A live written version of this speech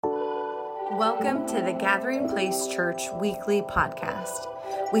Welcome to the Gathering Place Church Weekly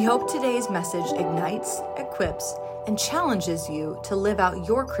Podcast. We hope today's message ignites, equips, and challenges you to live out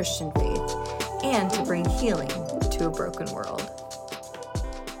your Christian faith and to bring healing to a broken world.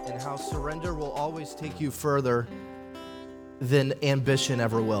 And how surrender will always take you further than ambition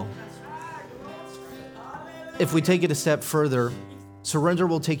ever will. If we take it a step further, surrender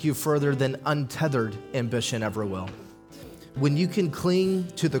will take you further than untethered ambition ever will. When you can cling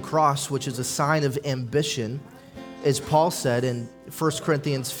to the cross, which is a sign of ambition, as Paul said in 1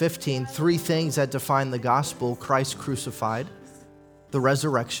 Corinthians 15, three things that define the gospel: Christ crucified, the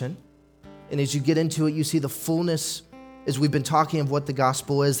resurrection. And as you get into it, you see the fullness, as we've been talking of what the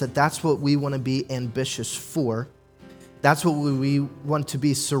gospel is, that's what we want to be ambitious for. That's what we want to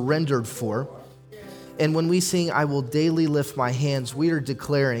be surrendered for. And when we sing, I will daily lift my hands, we are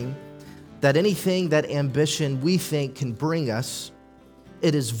declaring that anything that ambition we think can bring us,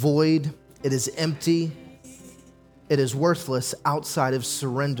 it is void, it is empty, it is worthless outside of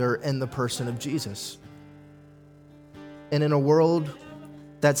surrender in the person of Jesus. And in a world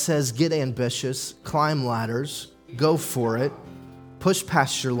that says get ambitious, climb ladders, go for it, push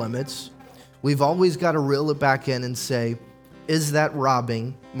past your limits, we've always got to reel it back in and say, is that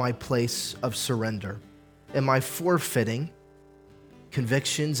robbing my place of surrender? Am I forfeiting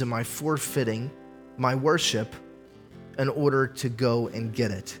convictions? Am I forfeiting my worship in order to go and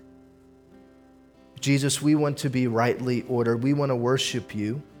get it? Jesus, we want to be rightly ordered. We want to worship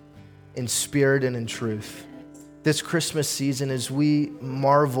you in spirit and in truth. This Christmas season, as we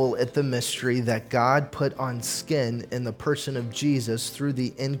marvel at the mystery that God put on skin in the person of Jesus through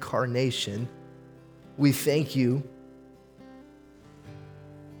the incarnation, we thank you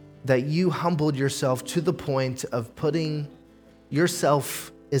that you humbled yourself to the point of putting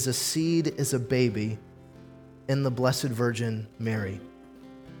yourself as a seed, as a baby, in the Blessed Virgin Mary.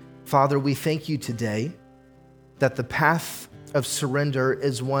 Father, we thank you today that the path of surrender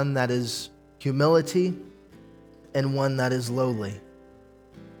is one that is humility and one that is lowly.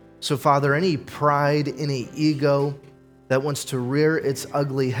 So, Father, any pride, any ego that wants to rear its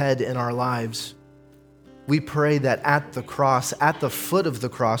ugly head in our lives, we pray that at the cross, at the foot of the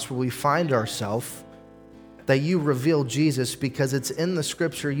cross where we find ourselves, that you reveal Jesus, because it's in the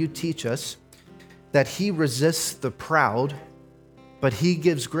scripture you teach us that he resists the proud, but he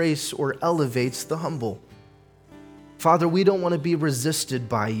gives grace or elevates the humble. Father, we don't want to be resisted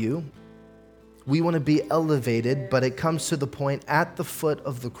by you. We want to be elevated, but it comes to the point at the foot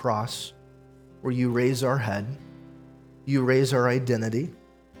of the cross where you raise our head, you raise our identity,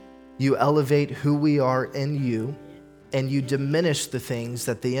 you elevate who we are in you, and you diminish the things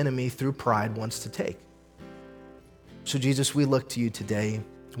that the enemy through pride wants to take. So Jesus, we look to you today.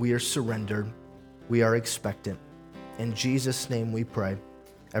 We are surrendered. We are expectant. In Jesus' name we pray.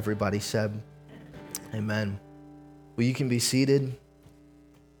 Everybody said, amen. Well, you can be seated.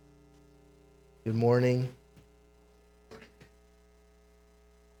 Good morning.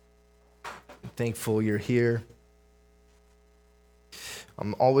 I'm thankful you're here.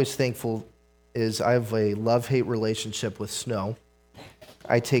 I'm always thankful is I have a love-hate relationship with snow.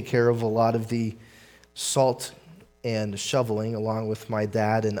 I take care of a lot of the salt and shoveling along with my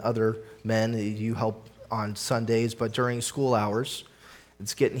dad and other men. You help on Sundays, but during school hours,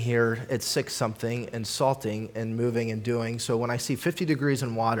 it's getting here at 6 something and salting and moving and doing. So when I see 50 degrees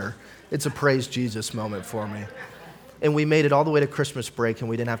in water, it's a praise Jesus moment for me. And we made it all the way to Christmas break and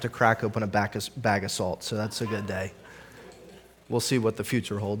we didn't have to crack open a bag of salt. So that's a good day. We'll see what the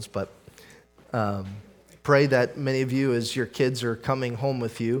future holds, but pray that many of you, as your kids are coming home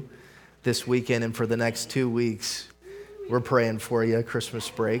with you this weekend and for the next 2 weeks, we're praying for you, Christmas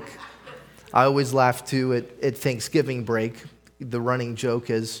break. I always laugh too at Thanksgiving break. The running joke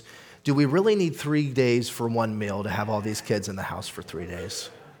is, do we really need 3 days for one meal to have all these kids in the house for 3 days?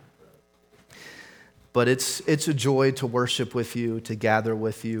 But it's a joy to worship with you, to gather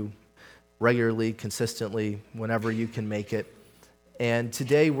with you regularly, consistently, whenever you can make it. And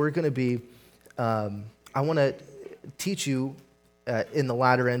today we're going to be, I want to teach you in the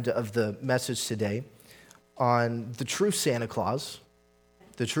latter end of the message today on the true Santa Claus,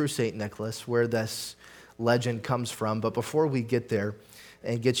 the true St. Nicholas, where this legend comes from. But before we get there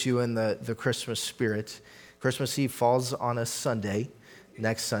and get you in the Christmas spirit, Christmas Eve falls on a Sunday.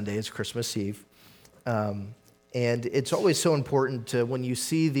 Next Sunday is Christmas Eve. And it's always so important to, when you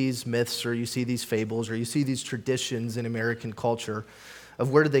see these myths or you see these fables or you see these traditions in American culture, of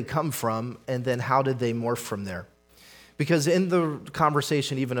where did they come from and then how did they morph from there? Because in the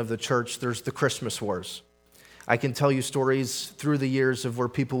conversation even of the church, there's the Christmas wars. I can tell you stories through the years of where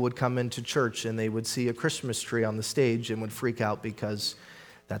people would come into church and they would see a Christmas tree on the stage and would freak out because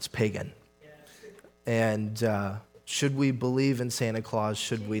that's pagan. And should we believe in Santa Claus?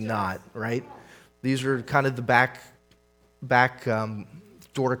 Should we not, right? These are kind of the back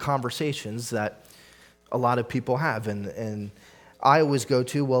door conversations that a lot of people have. And I always go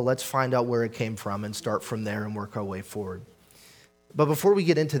to, well, let's find out where it came from and start from there and work our way forward. But before we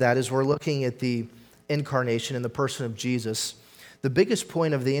get into that, as we're looking at the incarnation and the person of Jesus, the biggest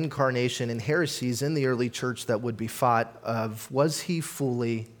point of the incarnation and heresies in the early church that would be fought of, was he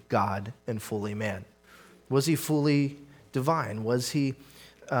fully God and fully man? Was he fully divine?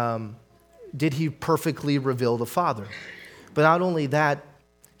 Did he perfectly reveal the Father? But not only that,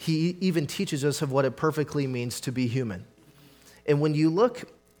 he even teaches us of what it perfectly means to be human. And when you look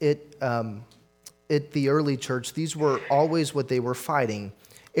at the early church, these were always what they were fighting.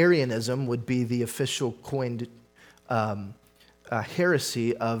 Arianism would be the official coined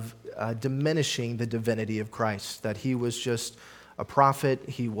heresy of diminishing the divinity of Christ, that he was just a prophet,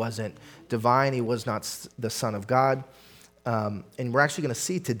 he wasn't divine, he was not the Son of God. And we're actually going to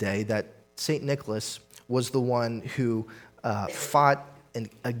see today that St. Nicholas was the one who fought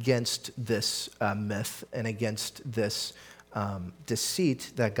against this myth and against this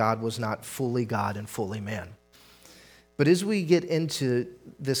deceit that God was not fully God and fully man. But as we get into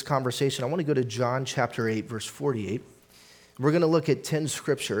this conversation, I want to go to John chapter 8, verse 48. We're going to look at 10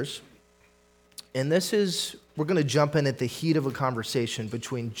 scriptures. And we're going to jump in at the heat of a conversation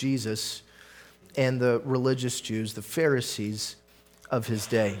between Jesus and the religious Jews, the Pharisees of his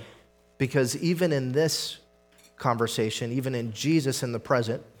day. Because even in this conversation, even in Jesus in the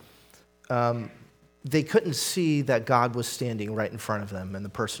present, they couldn't see that God was standing right in front of them in the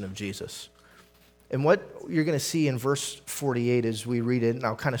person of Jesus. And what you're going to see in verse 48 as we read it, and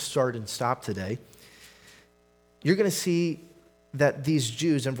I'll kind of start and stop today, you're going to see that these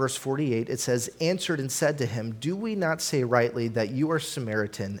Jews, in verse 48, it says, answered and said to him, do we not say rightly that you are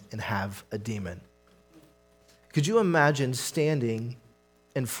Samaritan and have a demon? Could you imagine standing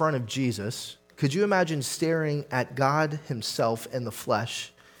in front of Jesus? Could you imagine staring at God himself in the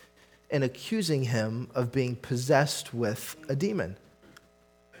flesh and accusing him of being possessed with a demon?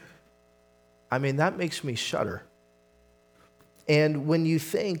 I mean, that makes me shudder. And when you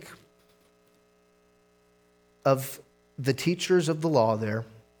think of the teachers of the law there,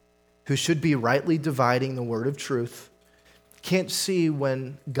 who should be rightly dividing the word of truth, can't see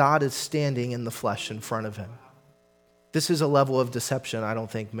when God is standing in the flesh in front of him. This is a level of deception I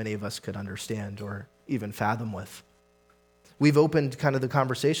don't think many of us could understand or even fathom with. We've opened kind of the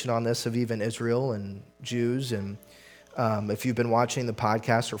conversation on this of even Israel and Jews, and if you've been watching the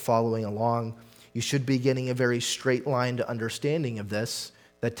podcast or following along, you should be getting a very straight-lined understanding of this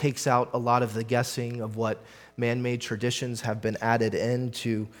that takes out a lot of the guessing of what man-made traditions have been added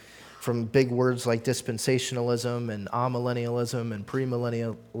into, from big words like dispensationalism and amillennialism and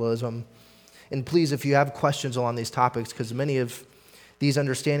premillennialism. And please, if you have questions along these topics, because many of these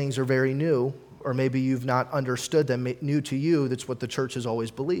understandings are very new, or maybe you've not understood them, new to you, that's what the church has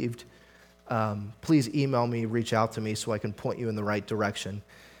always believed, please email me, reach out to me so I can point you in the right direction.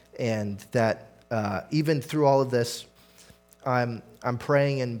 And that even through all of this, I'm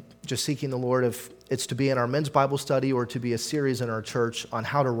praying and just seeking the Lord, if it's to be in our men's Bible study or to be a series in our church on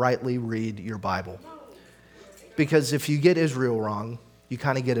how to rightly read your Bible. Because if you get Israel wrong, you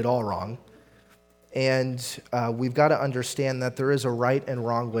kind of get it all wrong. And we've got to understand that there is a right and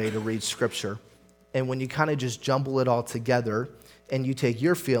wrong way to read Scripture. And when you kind of just jumble it all together and you take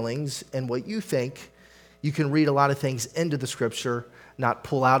your feelings and what you think, you can read a lot of things into the Scripture, not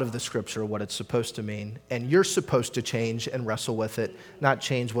pull out of the Scripture what it's supposed to mean. And you're supposed to change and wrestle with it, not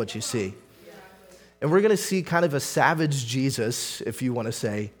change what you see. And we're going to see kind of a savage Jesus, if you want to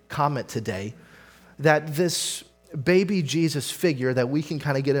say, comment today, that this baby Jesus figure that we can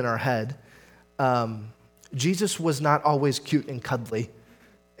kind of get in our head, Jesus was not always cute and cuddly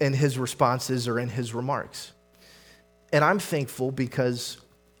in his responses or in his remarks. And I'm thankful because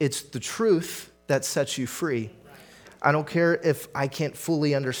it's the truth that sets you free. I don't care if I can't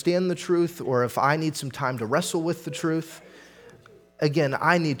fully understand the truth or if I need some time to wrestle with the truth. Again,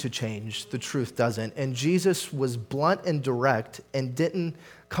 I need to change. The truth doesn't. And Jesus was blunt and direct and didn't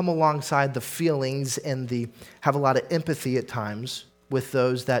come alongside the feelings and have a lot of empathy at times with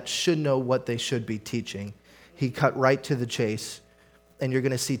those that should know what they should be teaching. He cut right to the chase. And you're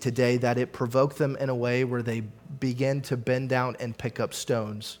going to see today that it provoked them in a way where they began to bend down and pick up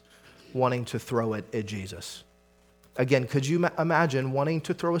stones, wanting to throw it at Jesus. Again, could you imagine wanting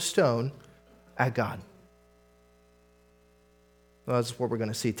to throw a stone at God? Well, that's what we're going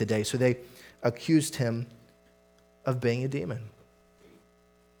to see today. So they accused him of being a demon.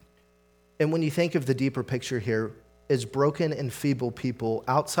 And when you think of the deeper picture here, as broken and feeble people,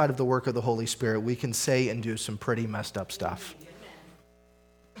 outside of the work of the Holy Spirit, we can say and do some pretty messed up stuff.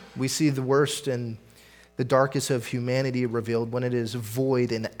 We see the worst and the darkest of humanity revealed when it is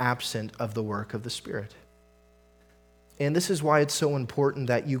void and absent of the work of the Spirit. And this is why it's so important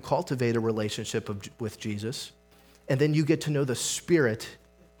that you cultivate a relationship with Jesus, and then you get to know the Spirit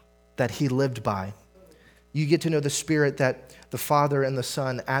that he lived by. You get to know the Spirit that the Father and the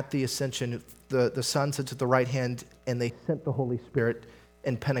Son at the ascension, the Son sits at the right hand, and they sent the Holy Spirit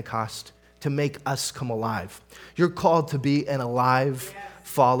in Pentecost to make us come alive. You're called to be an alive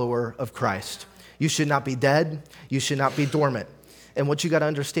follower of Christ. You should not be dead. You should not be dormant. And what you got to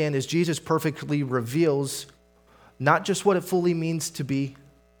understand is Jesus perfectly reveals not just what it fully means to be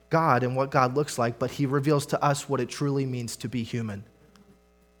God and what God looks like, but he reveals to us what it truly means to be human.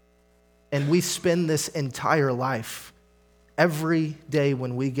 And we spend this entire life, every day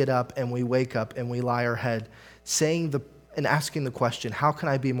when we get up and we wake up and we lie our head, and asking the question, how can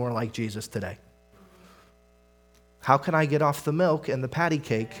I be more like Jesus today? How can I get off the milk and the patty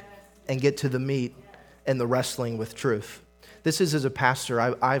cake and get to the meat and the wrestling with truth? This is, as a pastor,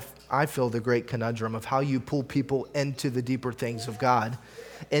 I feel the great conundrum of how you pull people into the deeper things of God,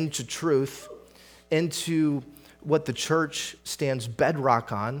 into truth, into what the church stands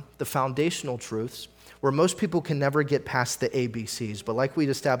bedrock on, the foundational truths, where most people can never get past the ABCs. But like we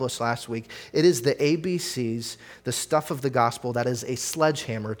established last week, it is the ABCs, the stuff of the gospel, that is a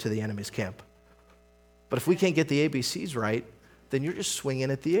sledgehammer to the enemy's camp. But if we can't get the ABCs right, then you're just swinging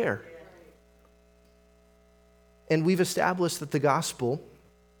at the air. And we've established that the gospel,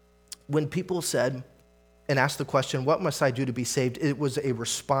 when people said and asked the question, what must I do to be saved? It was a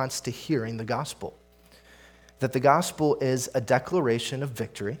response to hearing the gospel. That the gospel is a declaration of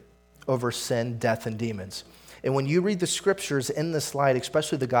victory over sin, death, and demons. And when you read the scriptures in this light,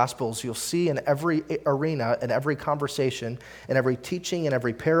 especially the gospels, you'll see in every arena, in every conversation, in every teaching, in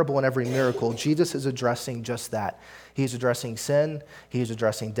every parable, in every miracle, Jesus is addressing just that. He's addressing sin, he's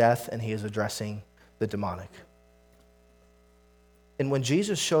addressing death, and he is addressing the demonic. And when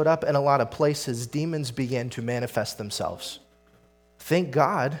Jesus showed up in a lot of places, demons began to manifest themselves. Thank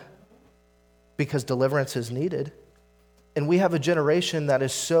God, because deliverance is needed. And we have a generation that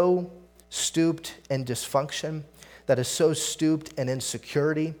is so stooped in dysfunction, that is so stooped in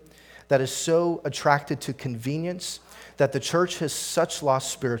insecurity, that is so attracted to convenience, that the church has such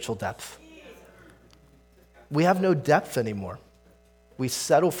lost spiritual depth. We have no depth anymore. We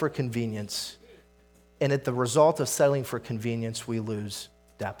settle for convenience. And at the result of settling for convenience, we lose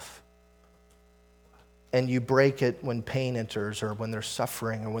depth. And you break it when pain enters, or when there's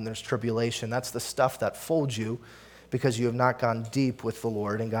suffering, or when there's tribulation. That's the stuff that folds you, because you have not gone deep with the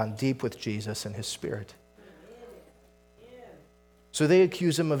Lord and gone deep with Jesus and his Spirit. So they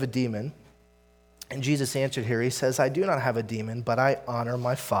accuse him of a demon. And Jesus answered here. He says, I do not have a demon, but I honor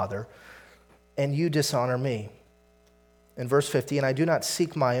my Father, and you dishonor me. In verse 50, and I do not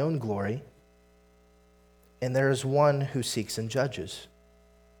seek my own glory, and there is one who seeks and judges.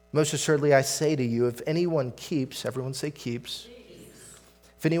 Most assuredly, I say to you, if anyone keeps, everyone say keeps,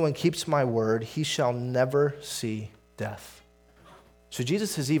 if anyone keeps my word, he shall never see death. So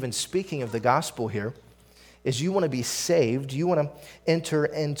Jesus is even speaking of the gospel here. Is you want to be saved, you want to enter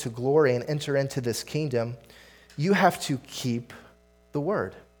into glory and enter into this kingdom, you have to keep the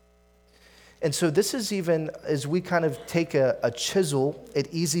word. And so this is even, as we kind of take a chisel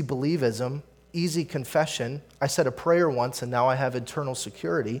at easy believism, easy confession. I said a prayer once, and now I have eternal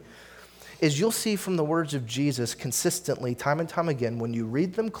security. Is you'll see from the words of Jesus consistently, time and time again, when you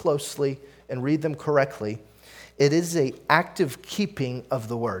read them closely and read them correctly, it is an active keeping of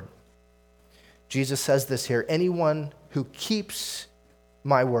the word. Jesus says this here, anyone who keeps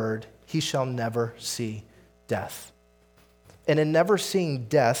my word, he shall never see death. And in never seeing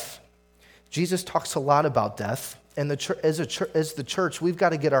death, Jesus talks a lot about death. And as the church, we've got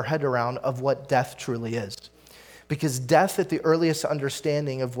to get our head around of what death truly is. Because death, at the earliest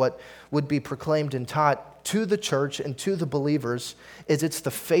understanding of what would be proclaimed and taught to the church and to the believers, is it's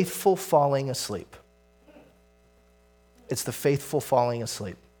the faithful falling asleep. It's the faithful falling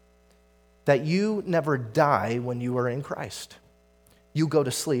asleep. That you never die when you are in Christ. You go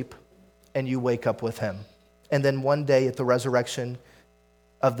to sleep and you wake up with him. And then one day at the resurrection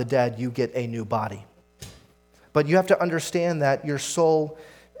of the dead, you get a new body. But you have to understand that your soul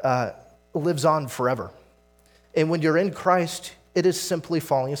lives on forever. And when you're in Christ, it is simply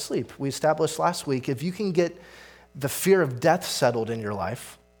falling asleep. We established last week, if you can get the fear of death settled in your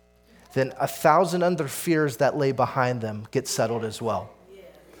life, then 1,000 other fears that lay behind them get settled as well.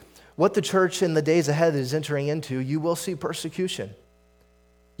 What the church in the days ahead is entering into, you will see persecution.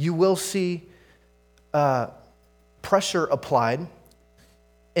 You will see pressure applied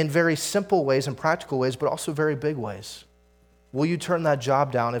in very simple ways and practical ways, but also very big ways. Will you turn that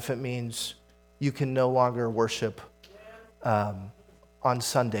job down if it means you can no longer worship on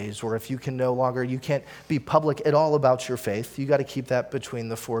Sundays, or if you can't be public at all about your faith? You got to keep that between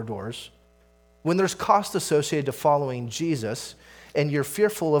the four doors. When there's cost associated to following Jesus and you're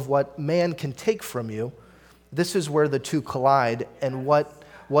fearful of what man can take from you, this is where the two collide. And what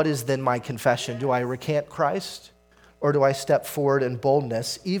is then my confession? Do I recant Christ, or do I step forward in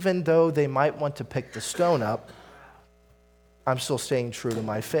boldness? Even though they might want to pick the stone up, I'm still staying true to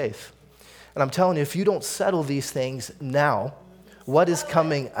my faith. And I'm telling you, if you don't settle these things now, what is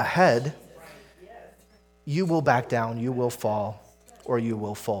coming ahead, you will back down, you will fall, or you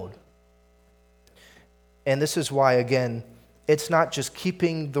will fold. And this is why, again, it's not just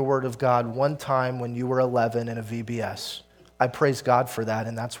keeping the word of God one time when you were 11 in a VBS. I praise God for that,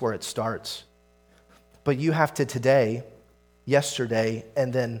 and that's where it starts. But you have to today, yesterday,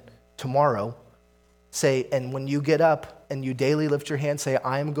 and then tomorrow say, and when you get up and you daily lift your hand, say,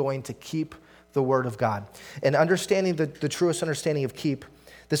 I am going to keep the word of God. And understanding the truest understanding of keep,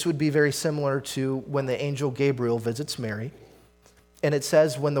 this would be very similar to when the angel Gabriel visits Mary. And it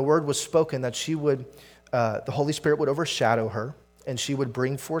says when the word was spoken that she would, the Holy Spirit would overshadow her and she would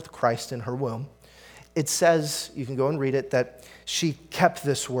bring forth Christ in her womb. It says, you can go and read it, that she kept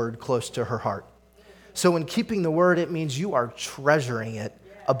this word close to her heart. So in keeping the word, it means you are treasuring it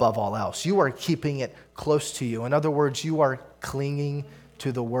above all else. You are keeping it close to you. In other words, you are clinging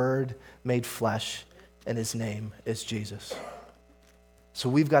to the word made flesh, and his name is Jesus. So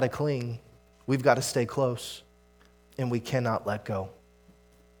we've got to cling, we've got to stay close, and we cannot let go.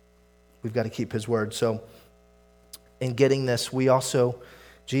 We've got to keep his word. So in getting this,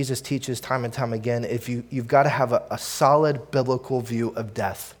 Jesus teaches time and time again, you've got to have a solid biblical view of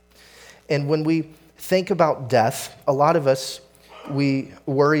death. And when we think about death, a lot of us, we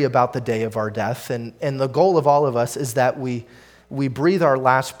worry about the day of our death. And the goal of all of us is that we breathe our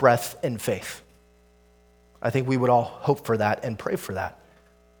last breath in faith. I think we would all hope for that and pray for that.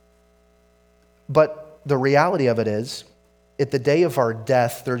 But the reality of it is, at the day of our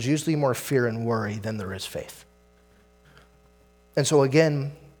death, there's usually more fear and worry than there is faith. And so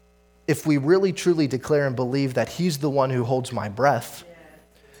again, if we really truly declare and believe that he's the one who holds my breath,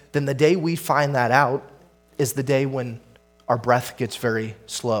 then the day we find that out is the day when our breath gets very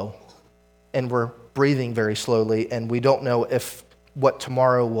slow and we're breathing very slowly and we don't know what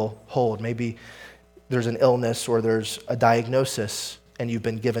tomorrow will hold. Maybe there's an illness or there's a diagnosis and you've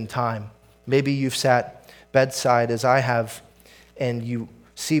been given time. Maybe you've sat bedside as I have and you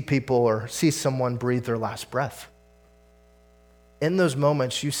see people or see someone breathe their last breath. In those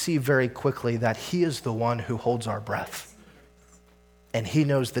moments, you see very quickly that he is the one who holds our breath. And he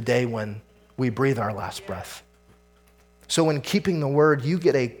knows the day when we breathe our last breath. So in keeping the word, you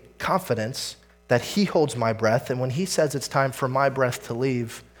get a confidence that he holds my breath. And when he says it's time for my breath to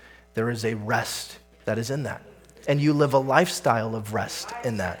leave, there is a rest that is in that. And you live a lifestyle of rest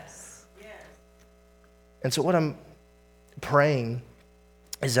in that. And so what I'm praying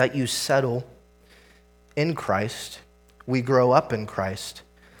is that you settle in Christ. We grow up in Christ.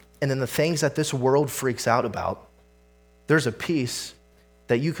 And in the things that this world freaks out about, there's a peace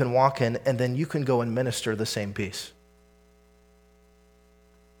that you can walk in, and then you can go and minister the same peace.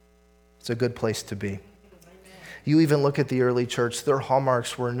 It's a good place to be. You even look at the early church, their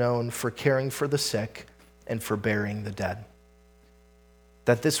hallmarks were known for caring for the sick and for burying the dead.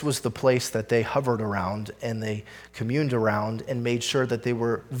 That this was the place that they hovered around and they communed around and made sure that they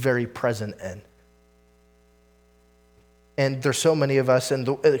were very present in. And there's so many of us, and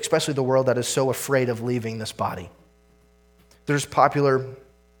especially the world, that is so afraid of leaving this body. There's popular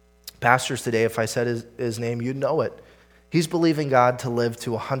pastors today, if I said his name, you'd know it. He's believing God to live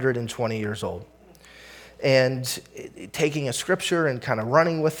to 120 years old. And taking a scripture and kind of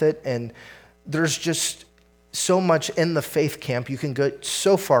running with it. And there's just so much in the faith camp. You can go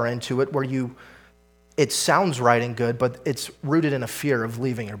so far into it where it sounds right and good, but it's rooted in a fear of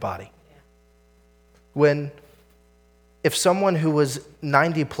leaving your body. If someone who was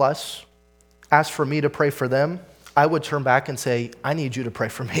 90 plus asked for me to pray for them, I would turn back and say, I need you to pray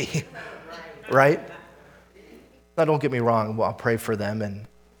for me, right? Now, don't get me wrong, I'll pray for them and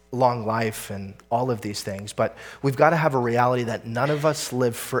long life and all of these things, but we've got to have a reality that none of us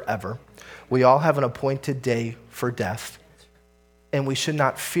live forever. We all have an appointed day for death, and we should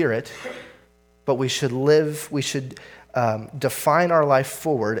not fear it, but we should define our life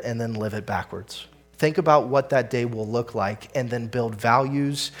forward and then live it backwards. Think about what that day will look like and then build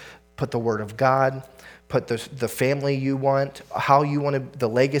values, put the word of God, put the family you want, how you want to, the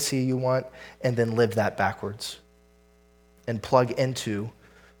legacy you want, and then live that backwards. and plug into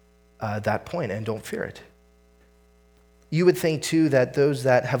that point and don't fear it. You would think, too, that those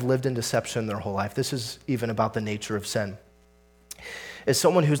that have lived in deception their whole life, this is even about the nature of sin. As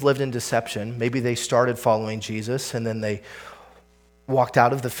someone who's lived in deception, maybe they started following Jesus and then they walked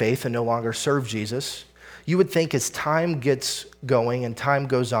out of the faith and no longer serve Jesus. You would think as time gets going and time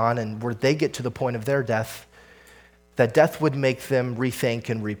goes on and where they get to the point of their death, that death would make them rethink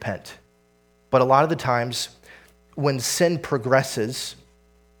and repent. But a lot of the times when sin progresses,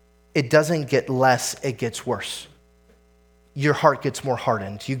 it doesn't get less, it gets worse. Your heart gets more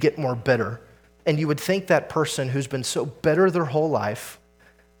hardened, you get more bitter. And you would think that person who's been so bitter their whole life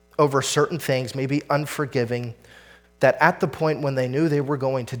over certain things, maybe unforgiving, that at the point when they knew they were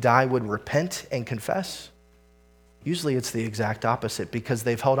going to die would repent and confess. Usually it's the exact opposite because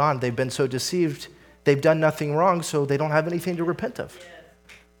they've held on. They've been so deceived. They've done nothing wrong, so they don't have anything to repent of.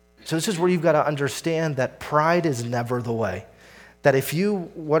 So this is where you've got to understand that pride is never the way. That if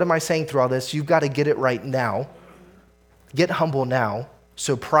you, what am I saying through all this? You've got to get it right now. Get humble now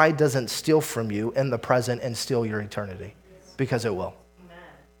so pride doesn't steal from you in the present and steal your eternity, because it will.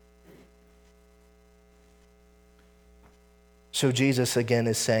 So Jesus again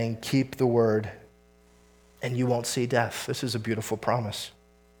is saying, keep the word and you won't see death. This is a beautiful promise.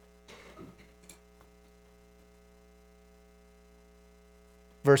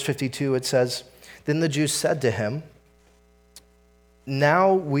 Verse 52, it says, then the Jews said to him,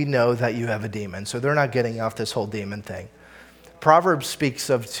 now we know that you have a demon. So they're not getting off this whole demon thing. Proverbs speaks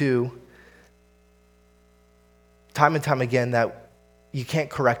of, too, time and time again, that you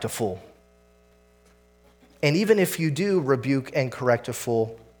can't correct a fool. And even if you do rebuke and correct a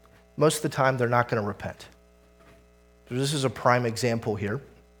fool, most of the time they're not going to repent. So this is a prime example here.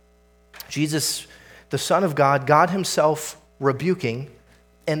 Jesus, the Son of God, God himself rebuking,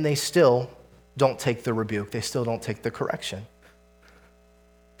 and they still don't take the rebuke. They still don't take the correction.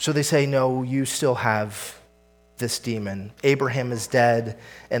 So they say, no, you still have this demon. Abraham is dead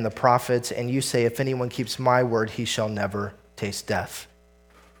and the prophets, and you say, if anyone keeps my word, he shall never taste death.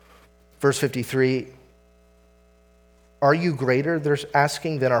 Verse 53, are you greater, they're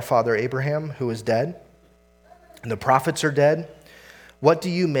asking, than our father Abraham, who is dead? And the prophets are dead. What do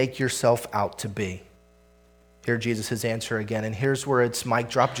you make yourself out to be? Hear Jesus' answer again, and here's where it's mic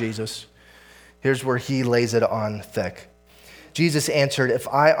drop Jesus. Here's where he lays it on thick. Jesus answered, if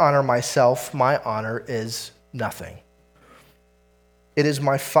I honor myself, my honor is nothing. It is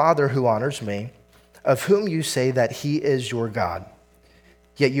my Father who honors me, of whom you say that he is your God.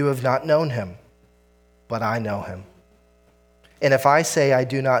 Yet you have not known him, but I know him. And if I say I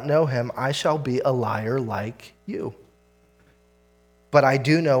do not know him, I shall be a liar like you. But I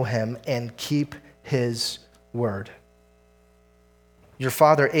do know him and keep his word. Your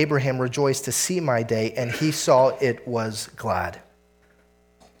father Abraham rejoiced to see my day, and he saw it was glad.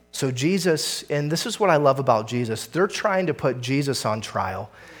 So Jesus, and this is what I love about Jesus, they're trying to put Jesus on trial.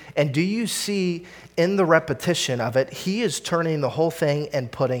 And do you see in the repetition of it, he is turning the whole thing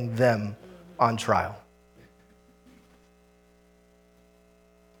and putting them on trial.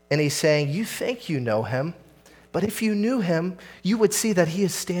 And he's saying, you think you know him, but if you knew him, you would see that he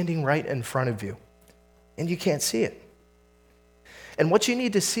is standing right in front of you, and you can't see it. And what you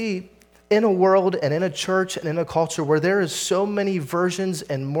need to see in a world and in a church and in a culture where there is so many versions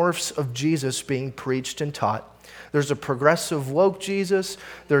and morphs of Jesus being preached and taught, there's a progressive woke Jesus,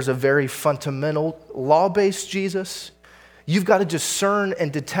 there's a very fundamental law-based Jesus. You've got to discern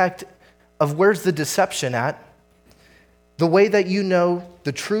and detect of where's the deception at. The way that you know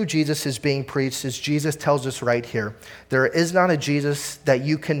the true Jesus is being preached is Jesus tells us right here, there is not a Jesus that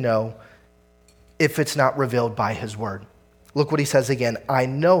you can know if it's not revealed by his word. Look what he says again, I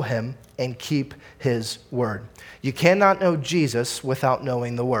know him and keep his word. You cannot know Jesus without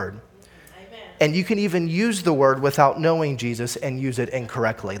knowing the word. Amen. And you can even use the word without knowing Jesus and use it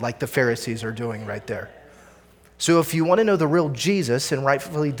incorrectly, like the Pharisees are doing right there. So if you want to know the real Jesus and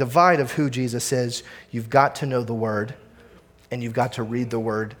rightfully divide of who Jesus is, you've got to know the word, and you've got to read the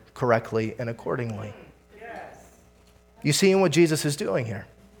word correctly and accordingly. Yes. You see what Jesus is doing here?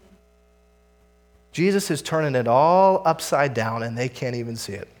 Jesus is turning it all upside down, and they can't even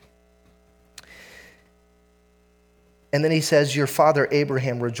see it. And then he says, your father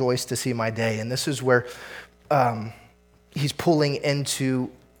Abraham rejoiced to see my day. And this is where he's pulling into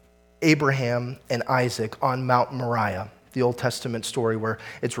Abraham and Isaac on Mount Moriah, the Old Testament story where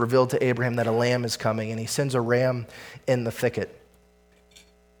it's revealed to Abraham that a lamb is coming, and he sends a ram in the thicket.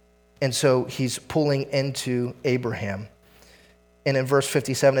 And so he's pulling into Abraham. And in verse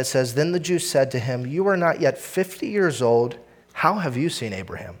 57, it says, then the Jews said to him, you are not yet 50 years old. How have you seen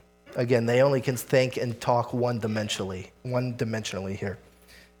Abraham? Again, they only can think and talk one-dimensionally here.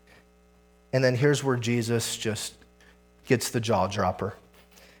 And then here's where Jesus just gets the jaw dropper.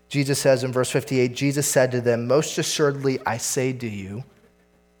 Jesus says in verse 58, Jesus said to them, "Most assuredly I say to you,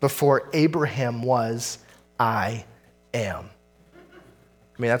 before Abraham was, I am."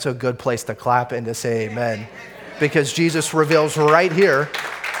 I mean, that's a good place to clap and to say amen, because Jesus reveals right here,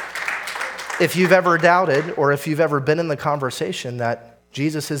 if you've ever doubted or if you've ever been in the conversation that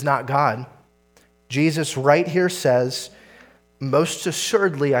Jesus is not God, Jesus right here says, "Most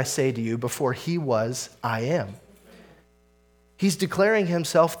assuredly I say to you, before he was, I am." He's declaring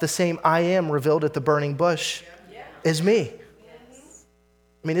himself the same I am revealed at the burning bush as me.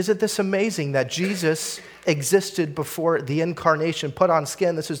 I mean, isn't this amazing that Jesus existed before the incarnation, put on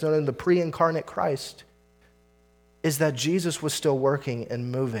skin? This is known as the pre-incarnate Christ. Is that Jesus was still working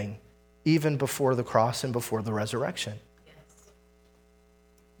and moving even before the cross and before the resurrection.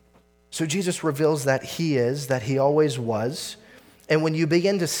 So Jesus reveals that he is, that he always was. And when you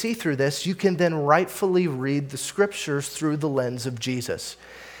begin to see through this, you can then rightfully read the scriptures through the lens of Jesus.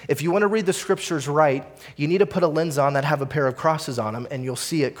 If you want to read the scriptures right, you need to put a lens on that have a pair of crosses on them, and you'll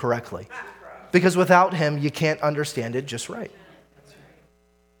see it correctly. Because without him, you can't understand it just right.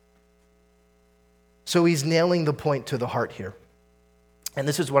 So he's nailing the point to the heart here. And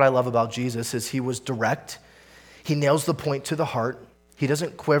this is what I love about Jesus, is he was direct. He nails the point to the heart. He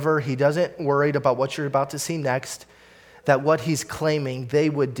doesn't quiver. He doesn't worry about what you're about to see next, that what he's claiming they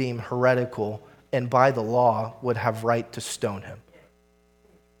would deem heretical and by the law would have right to stone him.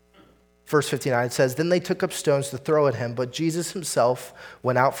 Verse 59, it says, "Then they took up stones to throw at him, but Jesus himself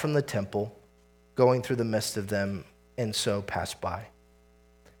went out from the temple, going through the midst of them, and so passed by."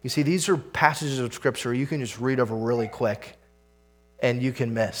 You see, these are passages of scripture you can just read over really quick, and you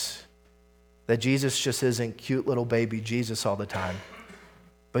can miss that Jesus just isn't cute little baby Jesus all the time,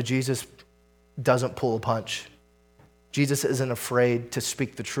 but Jesus doesn't pull a punch. Jesus isn't afraid to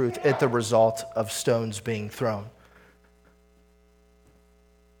speak the truth at the result of stones being thrown.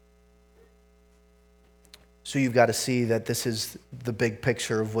 So you've got to see that this is the big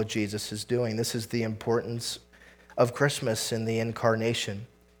picture of what Jesus is doing. This is the importance of Christmas and the incarnation,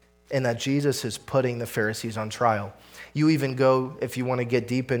 and that Jesus is putting the Pharisees on trial. You even go, if you want to get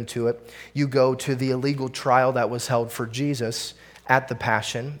deep into it, you go to the illegal trial that was held for Jesus at the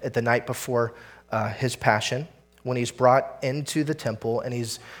Passion, at the night before his Passion, when he's brought into the temple and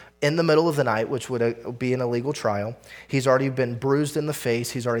he's in the middle of the night, which would be an illegal trial. He's already been bruised in the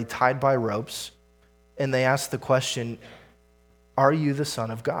face. He's already tied by ropes. And they ask the question, "Are you the Son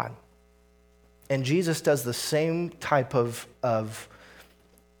of God?" And Jesus does the same type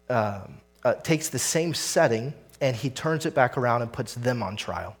takes the same setting, and he turns it back around and puts them on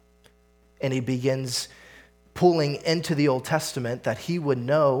trial. And he begins pulling into the Old Testament that he would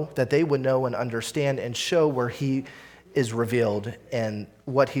know, that they would know and understand and show where he is revealed and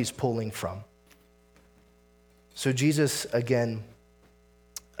what he's pulling from. So Jesus, again,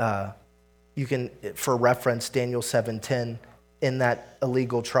 you can, for reference, Daniel 7:10, in that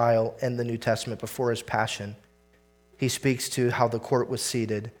illegal trial in the New Testament before his Passion, he speaks to how the court was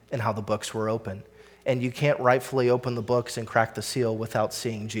seated and how the books were open. And you can't rightfully open the books and crack the seal without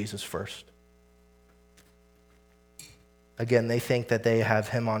seeing Jesus first. Again, they think that they have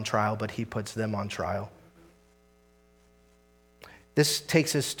him on trial, but he puts them on trial. This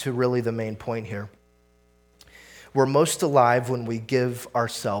takes us to really the main point here. We're most alive when we give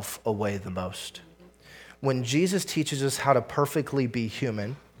ourselves away the most. When Jesus teaches us how to perfectly be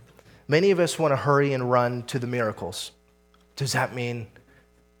human, many of us want to hurry and run to the miracles. Does that mean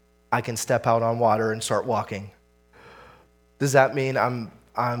I can step out on water and start walking? Does that mean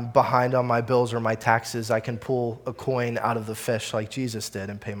I'm behind on my bills or my taxes? I can pull a coin out of the fish like Jesus did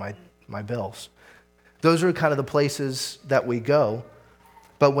and pay my bills. Those are kind of the places that we go.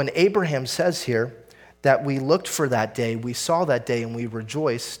 But when Abraham says here that we looked for that day, we saw that day and we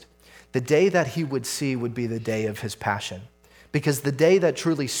rejoiced, the day that he would see would be the day of his Passion. Because the day that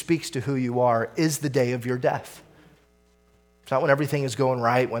truly speaks to who you are is the day of your death. It's not when everything is going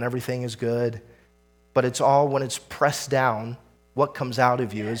right, when everything is good, but it's all when it's pressed down, what comes out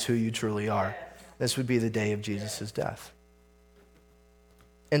of you is who you truly are. This would be the day of Jesus' death.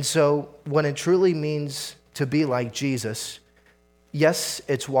 And so when it truly means to be like Jesus, yes,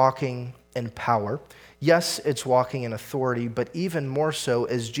 it's walking in power. Yes, it's walking in authority, but even more so,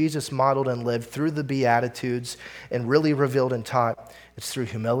 as Jesus modeled and lived through the Beatitudes and really revealed and taught, it's through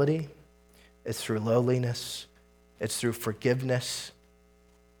humility, it's through lowliness, it's through forgiveness,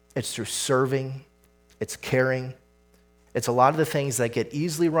 it's through serving, it's caring. It's a lot of the things that get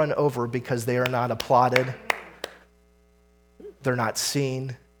easily run over because they are not applauded, they're not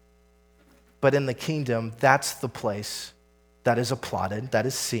seen, But in the kingdom, that's the place that is applauded, that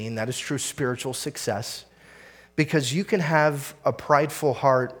is seen, that is true spiritual success. Because you can have a prideful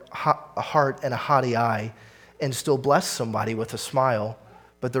heart and a haughty eye and still bless somebody with a smile,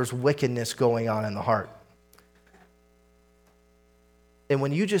 but there's wickedness going on in the heart. And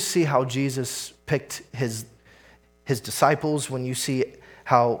when you just see how Jesus picked his disciples, when you see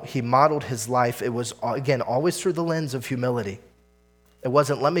how he modeled his life, it was, again, always through the lens of humility. It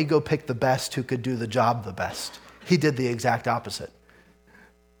wasn't, let me go pick the best who could do the job the best. He did the exact opposite,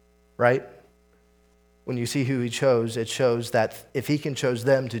 right? When you see who he chose, it shows that if he can choose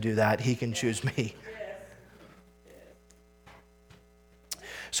them to do that, he can choose me.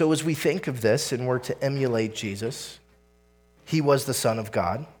 So as we think of this and we're to emulate Jesus, he was the Son of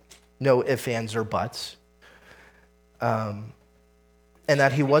God, no ifs, ands, or buts, and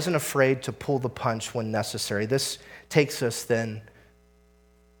that he wasn't afraid to pull the punch when necessary. This takes us then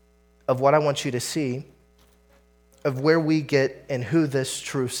of what I want you to see of where we get and who this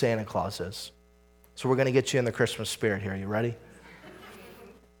true Santa Claus is. So we're going to get you in the Christmas spirit here. You ready?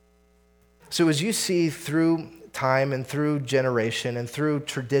 So as you see through time and through generation and through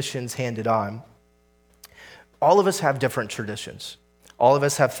traditions handed on, all of us have different traditions. All of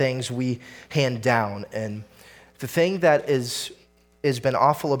us have things we hand down. And the thing that has been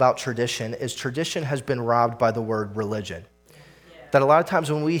awful about tradition is tradition has been robbed by the word religion. That a lot of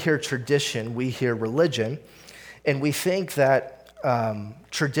times when we hear tradition, we hear religion, and we think that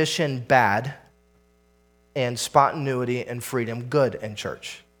tradition bad and spontaneity and freedom good in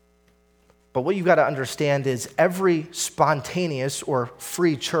church. But what you've got to understand is every spontaneous or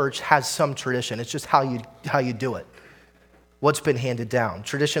free church has some tradition. It's just how you do it. What's been handed down.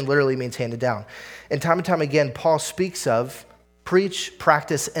 Tradition literally means handed down. And time again, Paul speaks of preach,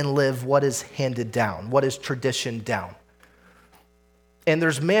 practice, and live what is handed down, what is tradition down. And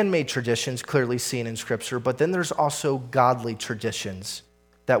there's man-made traditions clearly seen in Scripture, but then there's also godly traditions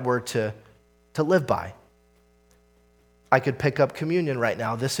that we're to live by. I could pick up communion right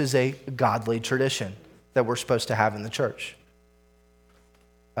now. This is a godly tradition that we're supposed to have in the church.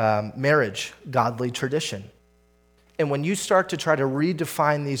 Marriage, godly tradition. And when you start to try to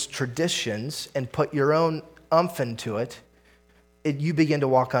redefine these traditions and put your own umph into it, you begin to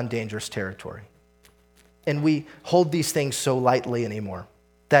walk on dangerous territory. And we hold these things so lightly anymore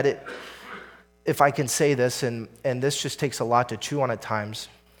that if I can say this, and this just takes a lot to chew on at times,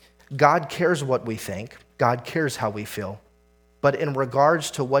 God cares what we think. God cares how we feel. But in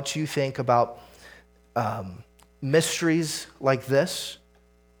regards to what you think about mysteries like this,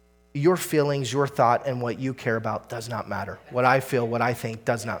 your feelings, your thought, and what you care about does not matter. What I feel, what I think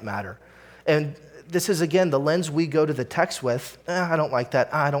does not matter. And this is, again, the lens we go to the text with. I don't like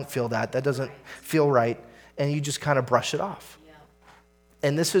that. I don't feel that. That doesn't feel right. And you just kind of brush it off. Yeah.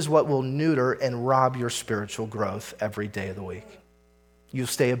 And this is what will neuter and rob your spiritual growth every day of the week. You'll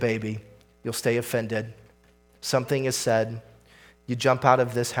stay a baby. You'll stay offended. Something is said. You jump out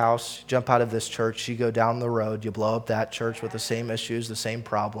of this house, jump out of this church, you go down the road, you blow up that church with the same issues, the same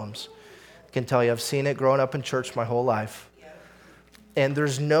problems. I can tell you, I've seen it growing up in church my whole life. And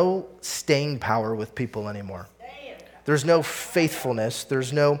there's no staying power with people anymore. There's no faithfulness.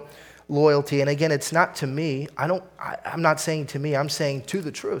 There's no loyalty. And again, it's not to me. I'm not saying to me. I'm saying to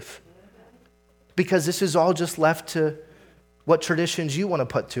the truth. Because this is all just left to what traditions you want to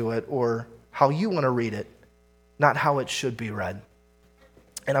put to it or how you want to read it, not how it should be read.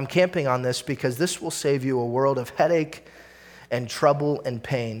 And I'm camping on this because this will save you a world of headache and trouble and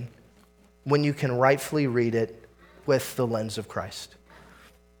pain when you can rightfully read it with the lens of Christ.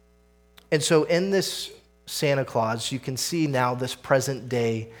 And so in this Santa Claus, you can see now this present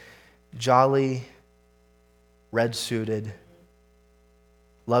day, jolly, red-suited,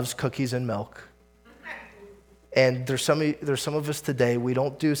 loves cookies and milk. And there's some of us today, we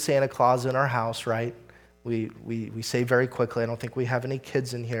don't do Santa Claus in our house, right? We say very quickly, I don't think we have any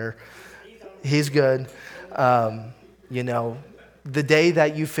kids in here. He's good. The day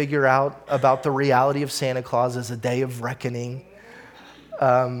that you figure out about the reality of Santa Claus is a day of reckoning.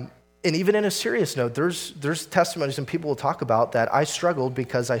 And even in a serious note, there's testimonies and people will talk about that I struggled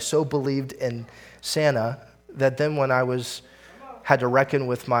because I so believed in Santa that then when I had to reckon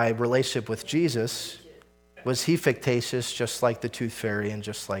with my relationship with Jesus, was he fictitious just like the Tooth Fairy and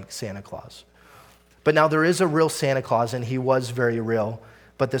just like Santa Claus? But now there is a real Santa Claus, and he was very real.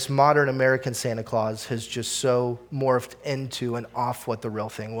 But this modern American Santa Claus has just so morphed into and off what the real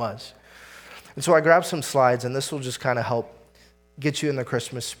thing was. And so I grabbed some slides, and this will just kind of help get you in the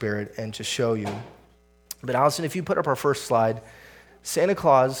Christmas spirit and to show you. But Allison, if you put up our first slide, Santa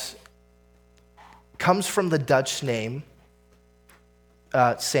Claus comes from the Dutch name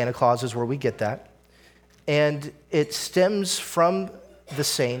Santa Claus is where we get that. And it stems from the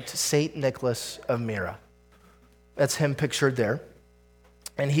saint, Saint Nicholas of Myra. That's him pictured there.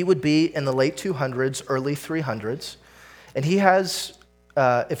 And he would be in the late 200s, early 300s. And he has,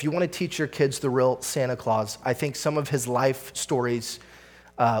 if you want to teach your kids the real Santa Claus, I think some of his life stories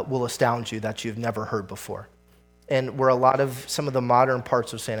will astound you that you've never heard before. And where some of the modern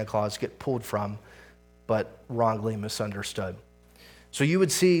parts of Santa Claus get pulled from, but wrongly misunderstood. So you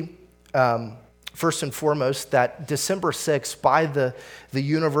would see, first and foremost, that December 6th, by the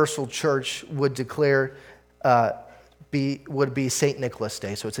Universal Church, would declare would be St. Nicholas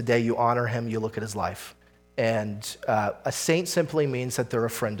Day. So it's a day you honor him, you look at his life. And a saint simply means that they're a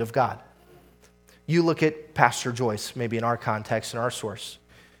friend of God. You look at Pastor Joyce, maybe in our context, in our source.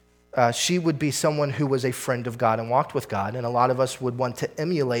 She would be someone who was a friend of God and walked with God, and a lot of us would want to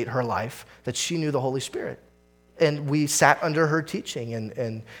emulate her life, that she knew the Holy Spirit. And we sat under her teaching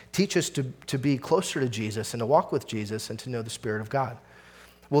and teach us to be closer to Jesus and to walk with Jesus and to know the Spirit of God.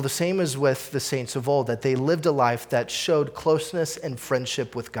 Well, the same is with the saints of old, that they lived a life that showed closeness and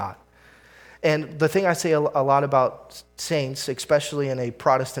friendship with God. And the thing I say a lot about saints, especially in a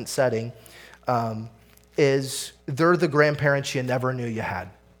Protestant setting, is they're the grandparents you never knew you had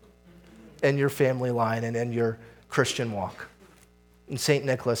in your family line and in your Christian walk. And St.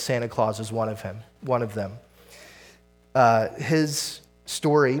 Nicholas, Santa Claus, is one of them. His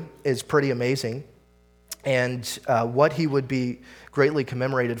story is pretty amazing, and what he would be greatly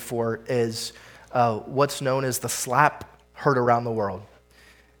commemorated for is what's known as the slap heard around the world.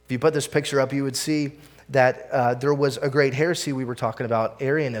 If you put this picture up, you would see that there was a great heresy we were talking about,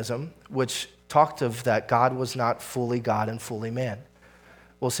 Arianism, which talked of that God was not fully God and fully man.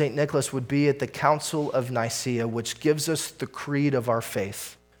 Well, St. Nicholas would be at the Council of Nicaea, which gives us the creed of our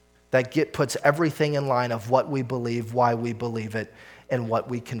faith, that puts everything in line of what we believe, why we believe it, and what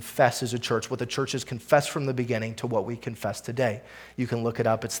we confess as a church, what the church has confessed from the beginning to what we confess today. You can look it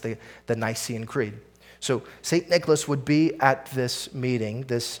up. It's the Nicene Creed. So St. Nicholas would be at this meeting,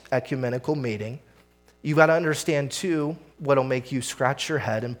 this ecumenical meeting. You got to understand, too, what'll make you scratch your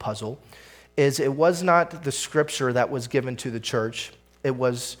head and puzzle, is it was not the scripture that was given to the church. It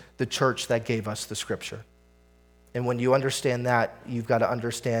was the church that gave us the scripture. And when you understand that, you've got to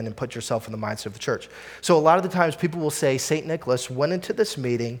understand and put yourself in the mindset of the church. So a lot of the times people will say St. Nicholas went into this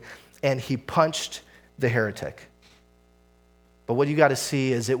meeting and he punched the heretic. But what you got to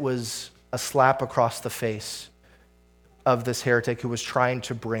see is it was a slap across the face of this heretic who was trying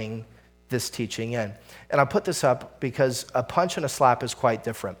to bring this teaching in. And I put this up because a punch and a slap is quite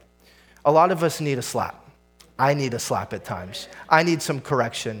different. A lot of us need a slap. I need a slap at times. I need some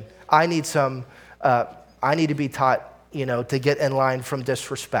correction. I need to be taught, to get in line from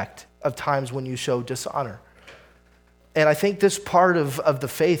disrespect of times when you show dishonor. And I think this part of the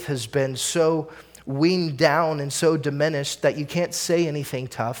faith has been so weaned down and so diminished that you can't say anything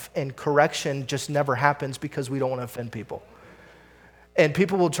tough, and correction just never happens because we don't want to offend people. And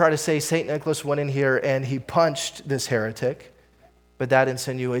people will try to say St. Nicholas went in here and he punched this heretic, but that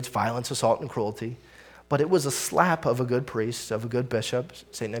insinuates violence, assault, and cruelty. But it was a slap of a good priest, of a good bishop.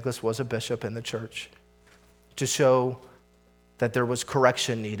 St. Nicholas was a bishop in the church, to show that there was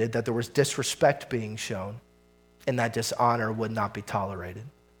correction needed, that there was disrespect being shown, and that dishonor would not be tolerated.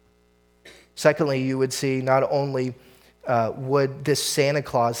 Secondly, you would see not only would this Santa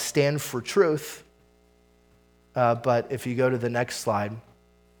Claus stand for truth, but if you go to the next slide,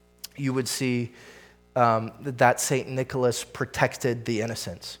 you would see that St. Nicholas protected the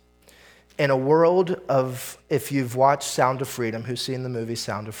innocents. In a world of, if you've watched Sound of Freedom, who's seen the movie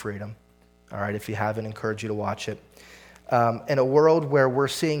Sound of Freedom? All right, if you haven't, I encourage you to watch it. In a world where we're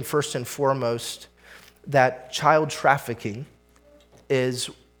seeing first and foremost that child trafficking is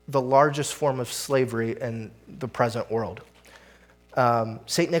the largest form of slavery in the present world.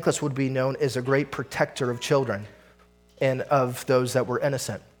 St. Nicholas would be known as a great protector of children and of those that were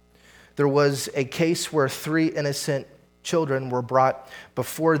innocent. There was a case where 3 innocent children were brought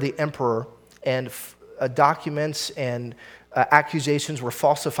before the emperor, and documents and accusations were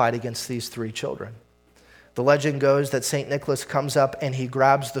falsified against these 3 children. The legend goes that St. Nicholas comes up and he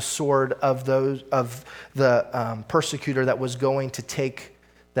grabs the sword of the persecutor that was going to take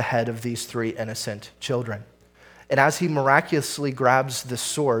the head of these 3 innocent children. And as he miraculously grabs the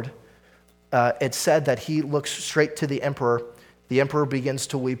sword, it's said that he looks straight to the emperor. The emperor begins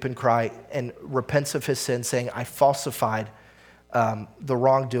to weep and cry and repents of his sin, saying, I falsified the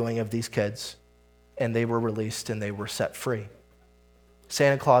wrongdoing of these kids. And they were released and they were set free.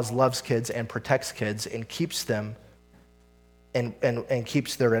 Santa Claus loves kids and protects kids and keeps them and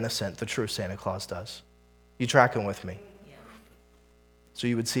keeps their innocent. The true Santa Claus does. You tracking with me? So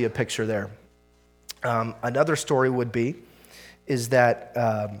you would see a picture there. Another story is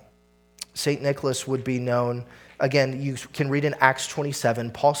that St. Nicholas would be known, again, you can read in Acts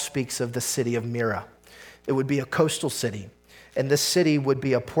 27, Paul speaks of the city of Myra. It would be a coastal city. And this city would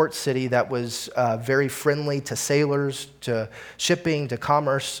be a port city that was very friendly to sailors, to shipping, to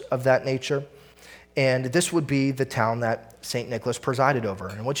commerce of that nature. And this would be the town that St. Nicholas presided over.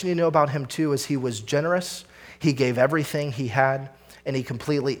 And what you need to know about him too is he was generous. He gave everything he had, and he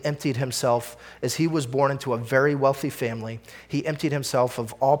completely emptied himself. As he was born into a very wealthy family, he emptied himself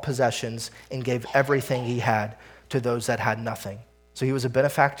of all possessions and gave everything he had to those that had nothing. So he was a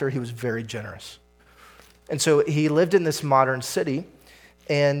benefactor. He was very generous. And so he lived in this modern city,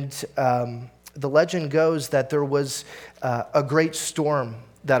 and the legend goes that there was a great storm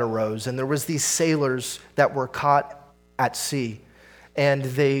that arose, and there was these sailors that were caught at sea, and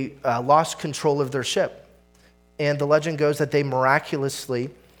they lost control of their ship. And the legend goes that they miraculously,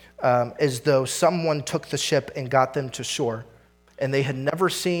 as though someone took the ship and got them to shore, and they had never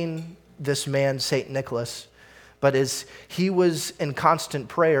seen this man, St. Nicholas, but as he was in constant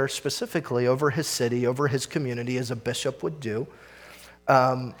prayer, specifically over his city, over his community, as a bishop would do,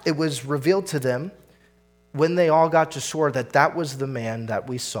 it was revealed to them when they all got to shore that that was the man that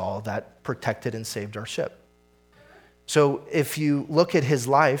we saw that protected and saved our ship. So if you look at his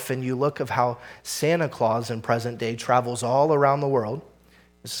life and you look of how Santa Claus in present day travels all around the world,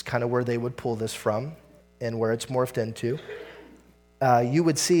 this is kind of where they would pull this from and where it's morphed into, you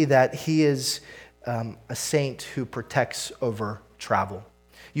would see that he is a saint who protects over travel.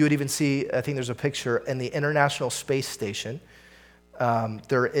 You would even see, I think there's a picture in the International Space Station.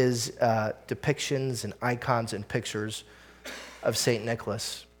 There is depictions and icons and pictures of St.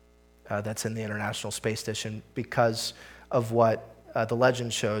 Nicholas that's in the International Space Station because of what the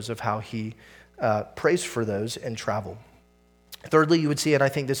legend shows of how he prays for those in travel. Thirdly, you would see, and I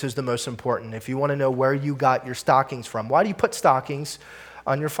think this is the most important, if you want to know where you got your stockings from, why do you put stockings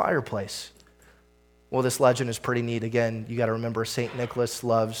on your fireplace? Well, this legend is pretty neat. Again, you got to remember St. Nicholas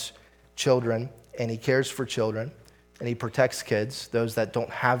loves children, and he cares for children, and he protects kids, those that don't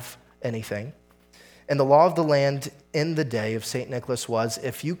have anything. And the law of the land in the day of St. Nicholas was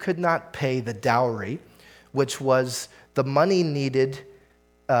if you could not pay the dowry, which was the money needed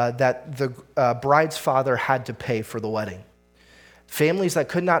that the bride's father had to pay for the wedding. Families that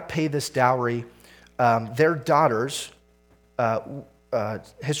could not pay this dowry, their daughters,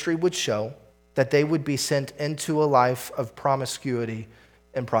 history would show, that they would be sent into a life of promiscuity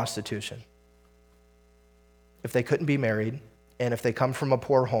and prostitution. If they couldn't be married, and if they come from a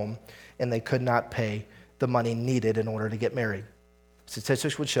poor home, and they could not pay the money needed in order to get married.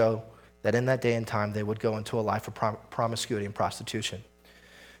 Statistics would show that in that day and time, they would go into a life of promiscuity and prostitution.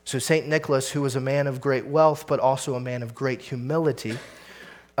 So St. Nicholas, who was a man of great wealth, but also a man of great humility,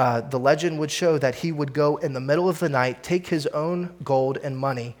 the legend would show that he would go in the middle of the night, take his own gold and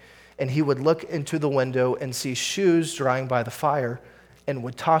money, and he would look into the window and see shoes drying by the fire and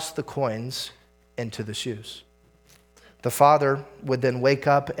would toss the coins into the shoes. The father would then wake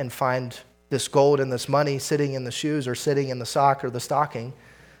up and find this gold and this money sitting in the shoes or sitting in the sock or the stocking,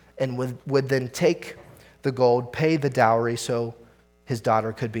 and would then take the gold, pay the dowry so his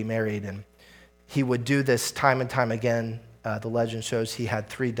daughter could be married. And he would do this time and time again. The legend shows he had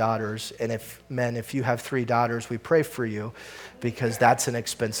 3 daughters, and if you have 3 daughters, we pray for you because that's an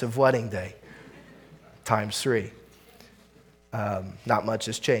expensive wedding day, times 3. Not much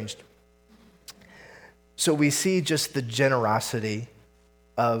has changed. So we see just the generosity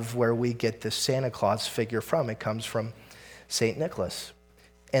of where we get this Santa Claus figure from. It comes from St. Nicholas,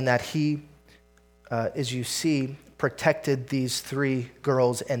 and that he, as you see, protected these 3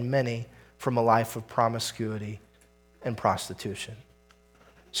 girls and many from a life of promiscuity and prostitution.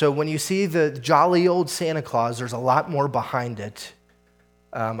 So when you see the jolly old Santa Claus, there's a lot more behind it.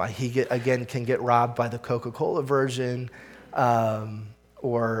 He can get robbed by the Coca-Cola version,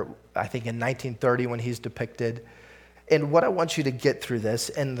 or I think in 1930 when he's depicted. And what I want you to get through this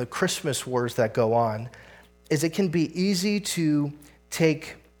and the Christmas wars that go on is it can be easy to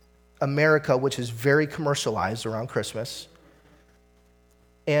take America, which is very commercialized around Christmas,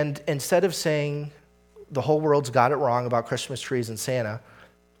 and instead of saying the whole world's got it wrong about Christmas trees and Santa,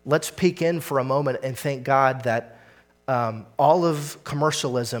 let's peek in for a moment and thank God that all of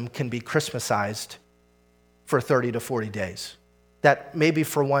commercialism can be Christmasized for 30 to 40 days. That maybe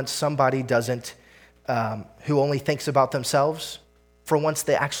for once somebody doesn't, who only thinks about themselves, for once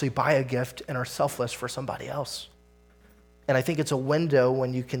they actually buy a gift and are selfless for somebody else. And I think it's a window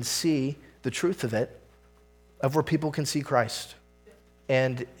when you can see the truth of it, of where people can see Christ.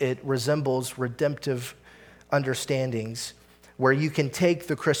 And it resembles redemptive understandings where you can take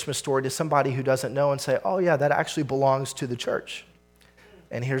the Christmas story to somebody who doesn't know and say, oh yeah, that actually belongs to the church.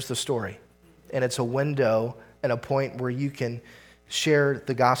 And here's the story. And it's a window and a point where you can share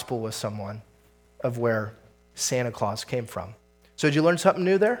the gospel with someone of where Santa Claus came from. So did you learn something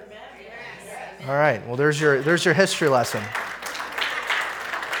new there? Yes. All right, well there's your history lesson.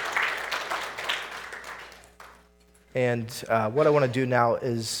 And what I want to do now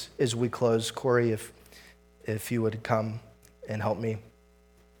is we close. Corey, if you would come and help me.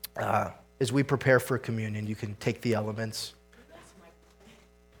 As we prepare for communion, you can take the elements.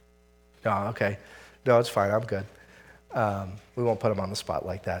 Oh, okay. No, it's fine. I'm good. We won't put them on the spot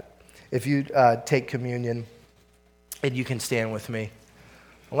like that. If you take communion, and you can stand with me.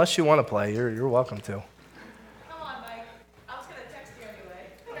 Unless you want to play, you're welcome to. Come on, Mike. I was going to text you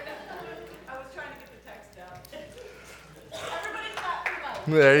anyway. I was trying to get the text down. Everybody clap for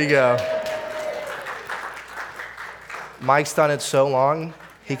Mike. There you go. Mike's done it so long,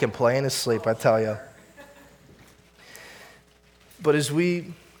 he can play in his sleep, I tell you. But as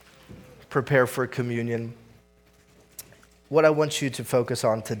we prepare for communion, what I want you to focus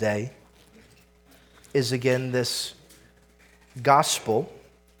on today is, again, this gospel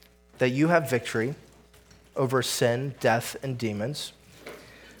that you have victory over sin, death, and demons.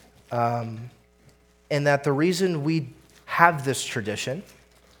 And that the reason we have this tradition,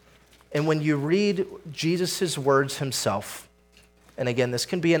 and when you read Jesus' words himself, and again, this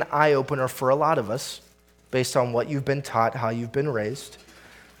can be an eye-opener for a lot of us, based on what you've been taught, how you've been raised,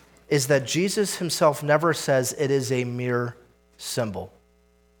 is that Jesus himself never says it is a mere symbol.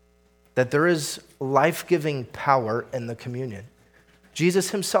 That there is life-giving power in the communion. Jesus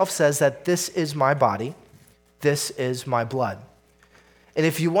himself says that this is my body, this is my blood. And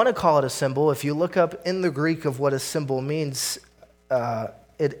if you want to call it a symbol, if you look up in the Greek of what a symbol means,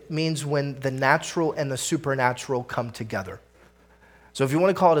 it means when the natural and the supernatural come together. So if you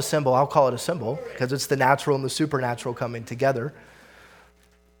want to call it a symbol, I'll call it a symbol, because it's the natural and the supernatural coming together,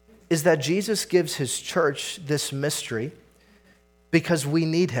 is that Jesus gives his church this mystery because we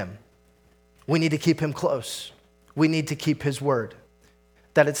need him. We need to keep him close. We need to keep his word.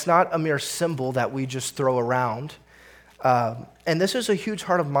 That it's not a mere symbol that we just throw around. And this is a huge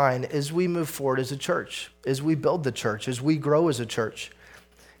heart of mine as we move forward as a church, as we build the church, as we grow as a church,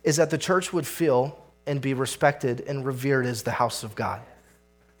 is that the church would feel and be respected and revered as the house of God.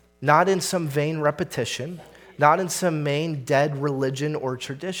 Not in some vain repetition, not in some vain dead religion or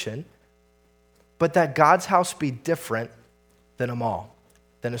tradition, but that God's house be different than a mall,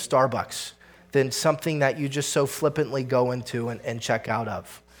 than a Starbucks, than something that you just so flippantly go into and check out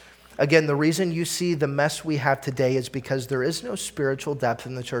of. Again, the reason you see the mess we have today is because there is no spiritual depth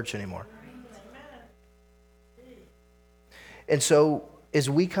in the church anymore. And so as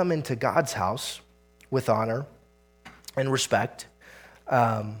we come into God's house with honor and respect,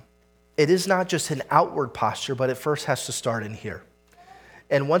 it is not just an outward posture, but it first has to start in here.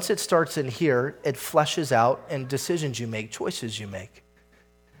 And once it starts in here, it fleshes out in decisions you make, choices you make.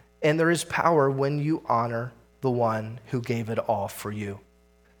 And there is power when you honor the one who gave it all for you.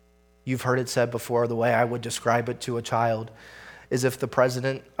 You've heard it said before, the way I would describe it to a child is if the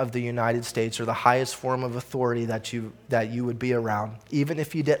president of the United States or the highest form of authority that you would be around, even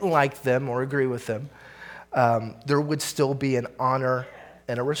if you didn't like them or agree with them, there would still be an honor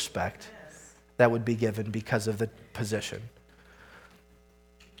and a respect that would be given because of the position.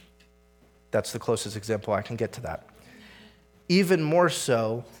 That's the closest example I can get to that. Even more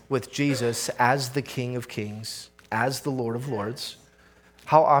so with Jesus as the King of Kings, as the Lord of Lords,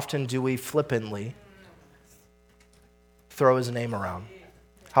 how often do we flippantly throw his name around?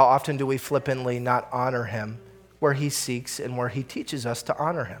 How often do we flippantly not honor him where he seeks and where he teaches us to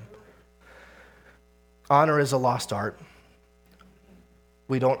honor him? Honor is a lost art.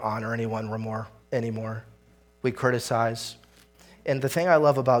 We don't honor anyone anymore. We criticize. And the thing I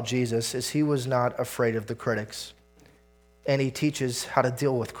love about Jesus is he was not afraid of the critics. And he teaches how to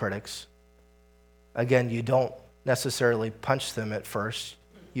deal with critics. Again, you don't necessarily punch them at first.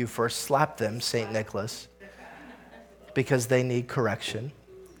 You first slap them, St. Nicholas, because they need correction.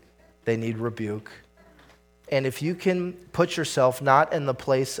 They need rebuke. And if you can put yourself not in the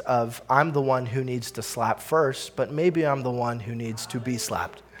place of, I'm the one who needs to slap first, but maybe I'm the one who needs to be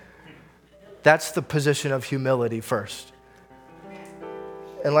slapped. That's the position of humility first.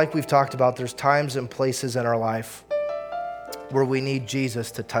 And like we've talked about, there's times and places in our life where we need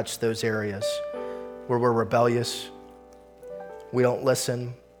Jesus to touch those areas, where we're rebellious, we don't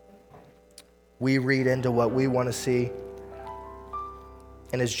listen, we read into what we want to see.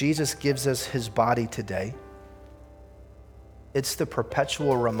 And as Jesus gives us his body today, it's the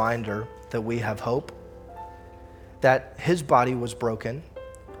perpetual reminder that we have hope, that his body was broken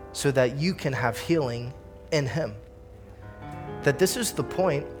so that you can have healing in him. That this is the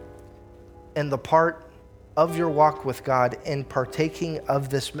point and the part of your walk with God in partaking of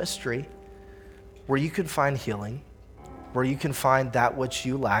this mystery where you can find healing, where you can find that which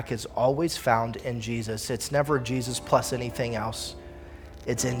you lack is always found in Jesus. It's never Jesus plus anything else.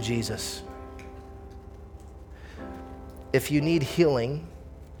 It's in Jesus. If you need healing,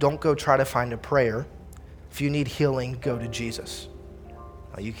 don't go try to find a prayer. If you need healing, go to Jesus.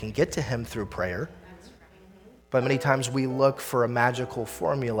 Now, you can get to him through prayer, but many times we look for a magical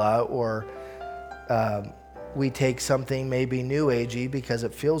formula, or we take something maybe new agey because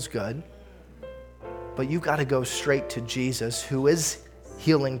it feels good. But you've got to go straight to Jesus, who is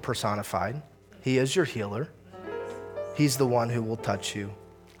healing personified. He is your healer. He's the one who will touch you.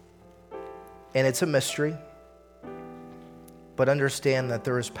 And it's a mystery, but understand that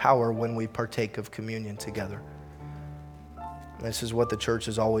there is power when we partake of communion together. This is what the church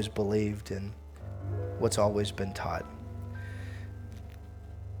has always believed and what's always been taught.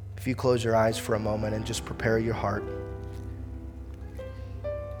 If you close your eyes for a moment and just prepare your heart,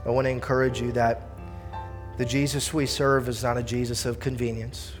 I want to encourage you that the Jesus we serve is not a Jesus of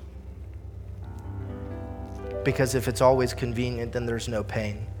convenience. Because if it's always convenient, then there's no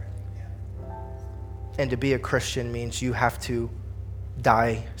pain. And to be a Christian means you have to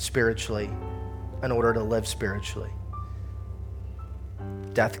die spiritually in order to live spiritually.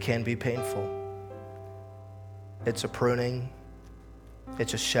 Death can be painful. It's a pruning.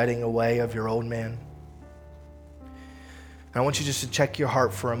 It's a shedding away of your old man. And I want you just to check your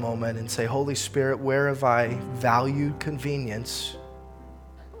heart for a moment and say, Holy Spirit, where have I valued convenience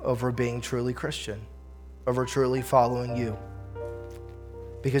over being truly Christian, over truly following you?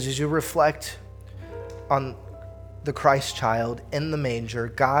 Because as you reflect on the Christ child in the manger,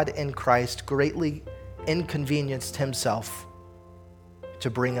 God in Christ greatly inconvenienced himself to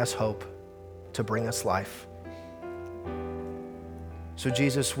bring us hope, to bring us life. So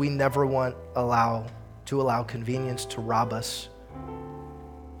Jesus, we never want to allow convenience to rob us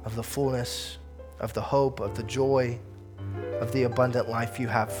of the fullness, of the hope, of the joy, of the abundant life you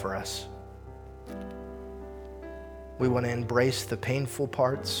have for us. We want to embrace the painful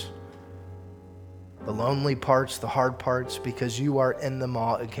parts, the lonely parts, the hard parts, because you are in them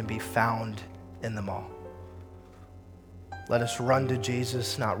all and can be found in them all. Let us run to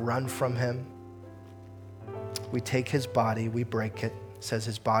Jesus, not run from him. We take his body, we break it. It says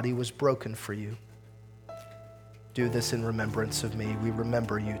his body was broken for you. Do this in remembrance of me. We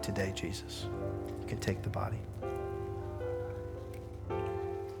remember you today, Jesus. You can take the body.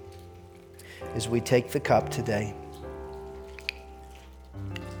 As we take the cup today,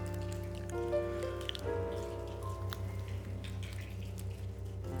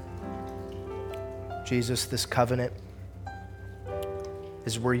 Jesus, this covenant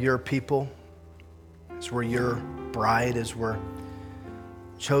is we're your people, as we're your bride, as we're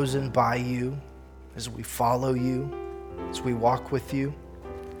chosen by you, as we follow you, as we walk with you.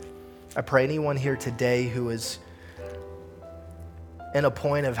 I pray anyone here today who is in a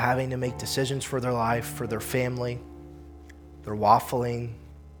point of having to make decisions for their life, for their family, they're waffling,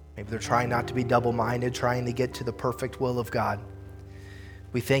 maybe they're trying not to be double-minded, trying to get to the perfect will of God.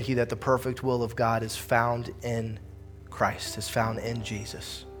 We thank you that the perfect will of God is found in Christ, is found in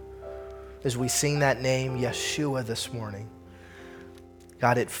Jesus. As we sing that name, Yeshua, this morning,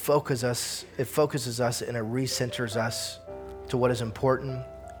 God, it focuses us and it recenters us to what is important,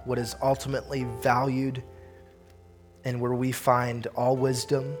 what is ultimately valued, and where we find all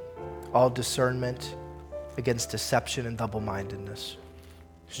wisdom, all discernment against deception and double-mindedness.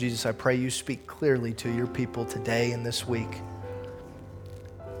 So Jesus, I pray you speak clearly to your people today and this week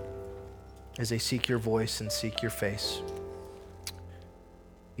as they seek your voice and seek your face.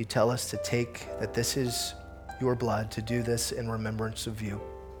 You tell us to take that this is your blood, to do this in remembrance of you.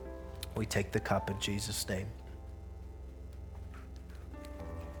 We take the cup in Jesus' name.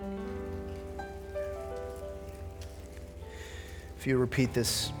 If you repeat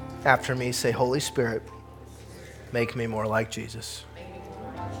this after me, say, Holy Spirit, make me more like Jesus.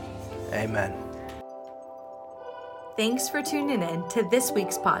 Amen. Thanks for tuning in to this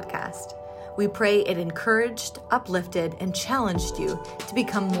week's podcast. We pray it encouraged, uplifted, and challenged you to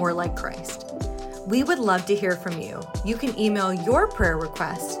become more like Christ. We would love to hear from you. You can email your prayer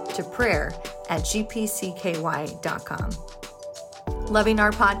request to prayer@gpcky.com. Loving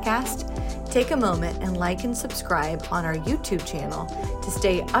our podcast? Take a moment and like and subscribe on our YouTube channel to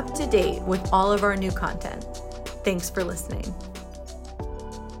stay up to date with all of our new content. Thanks for listening.